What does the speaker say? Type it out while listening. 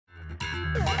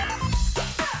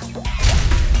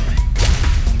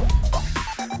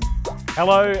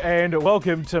Hello and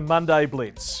welcome to Monday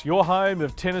Blitz, your home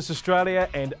of Tennis Australia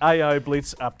and AO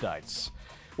Blitz updates.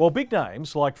 Well, big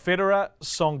names like Federer,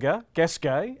 Tsonga,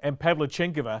 Gasquet and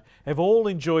Pavlyuchenkova have all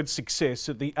enjoyed success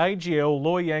at the AGL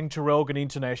Loyang Traralgon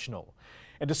International.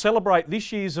 And to celebrate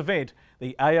this year's event,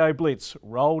 the AO Blitz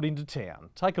rolled into town.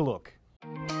 Take a look.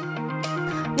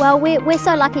 Well, we're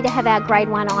so lucky to have our Grade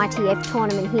 1 ITF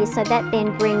tournament here, so that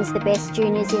then brings the best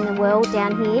juniors in the world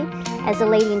down here as a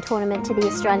lead-in tournament to the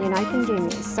Australian Open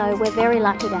Juniors. So we're very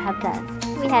lucky to have that.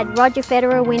 We had Roger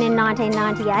Federer win in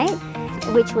 1998,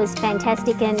 which was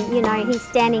fantastic, and you know, he's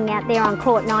standing out there on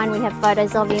court 9. We have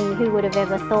photos of him. Who would have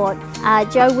ever thought?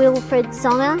 Jo-Wilfried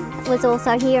Tsonga was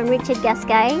also here, and Richard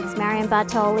Gasquet, Marion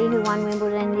Bartoli, who won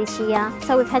Wimbledon this year.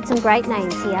 So we've had some great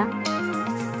names here.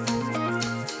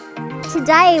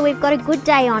 Today we've got a good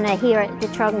day honour here at the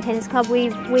Traralgon Tennis Club.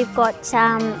 We've got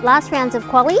last rounds of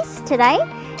qualies today,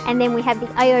 and then we have the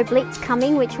AO Blitz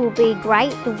coming, which will be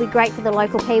great. It will be great for the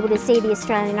local people to see the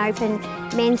Australian Open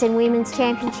Men's and Women's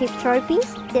Championship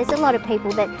trophies. There's a lot of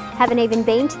people that haven't even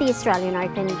been to the Australian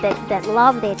Open that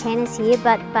love their tennis here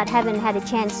but haven't had a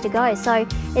chance to go. So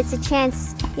it's a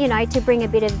chance, you know, to bring a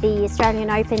bit of the Australian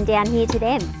Open down here to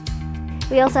them.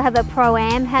 We also have a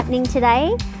Pro-Am happening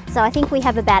today. So I think we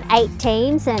have about 8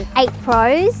 teams and 8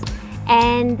 pros,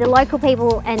 and the local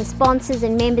people and sponsors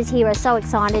and members here are so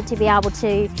excited to be able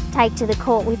to take to the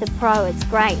court with a pro. It's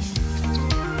great.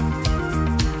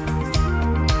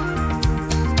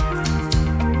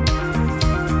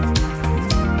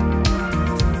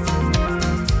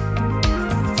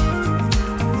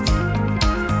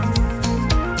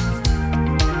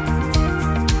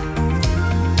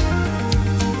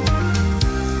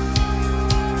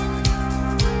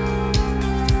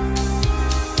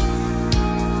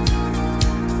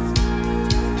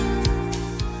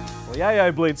 The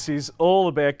AO Blitz is all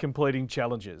about completing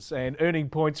challenges and earning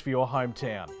points for your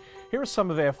hometown. Here are some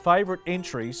of our favourite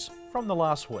entries from the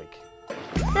last week.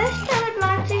 First, I would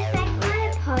like to thank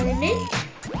my opponent.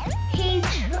 He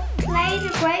played a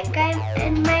great game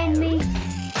and made me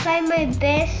play my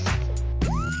best.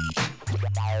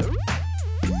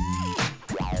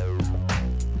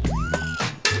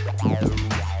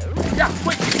 Yeah,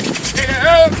 quick!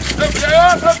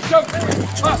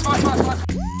 Fast.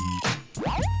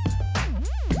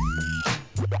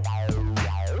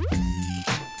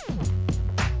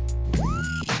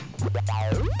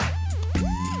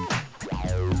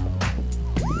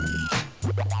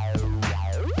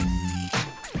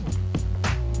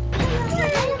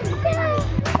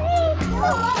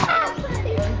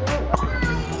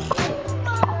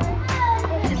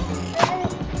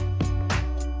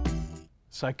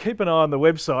 So keep an eye on the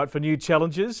website for new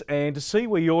challenges and to see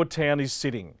where your town is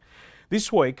sitting.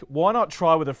 This week, why not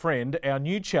try with a friend our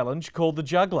new challenge called the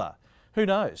Juggler? Who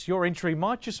knows, your entry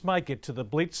might just make it to the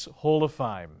Blitz Hall of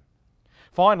Fame.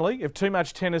 Finally, if too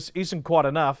much tennis isn't quite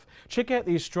enough, check out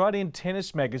the Australian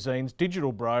Tennis Magazine's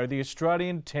digital bro, the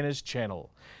Australian Tennis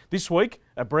Channel. This week,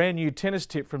 a brand new tennis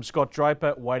tip from Scott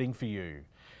Draper waiting for you.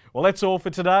 Well, that's all for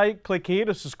today. Click here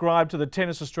to subscribe to the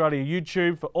Tennis Australia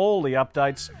YouTube for all the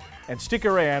updates and stick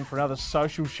around for another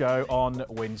social show on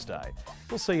Wednesday.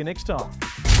 We'll see you next time.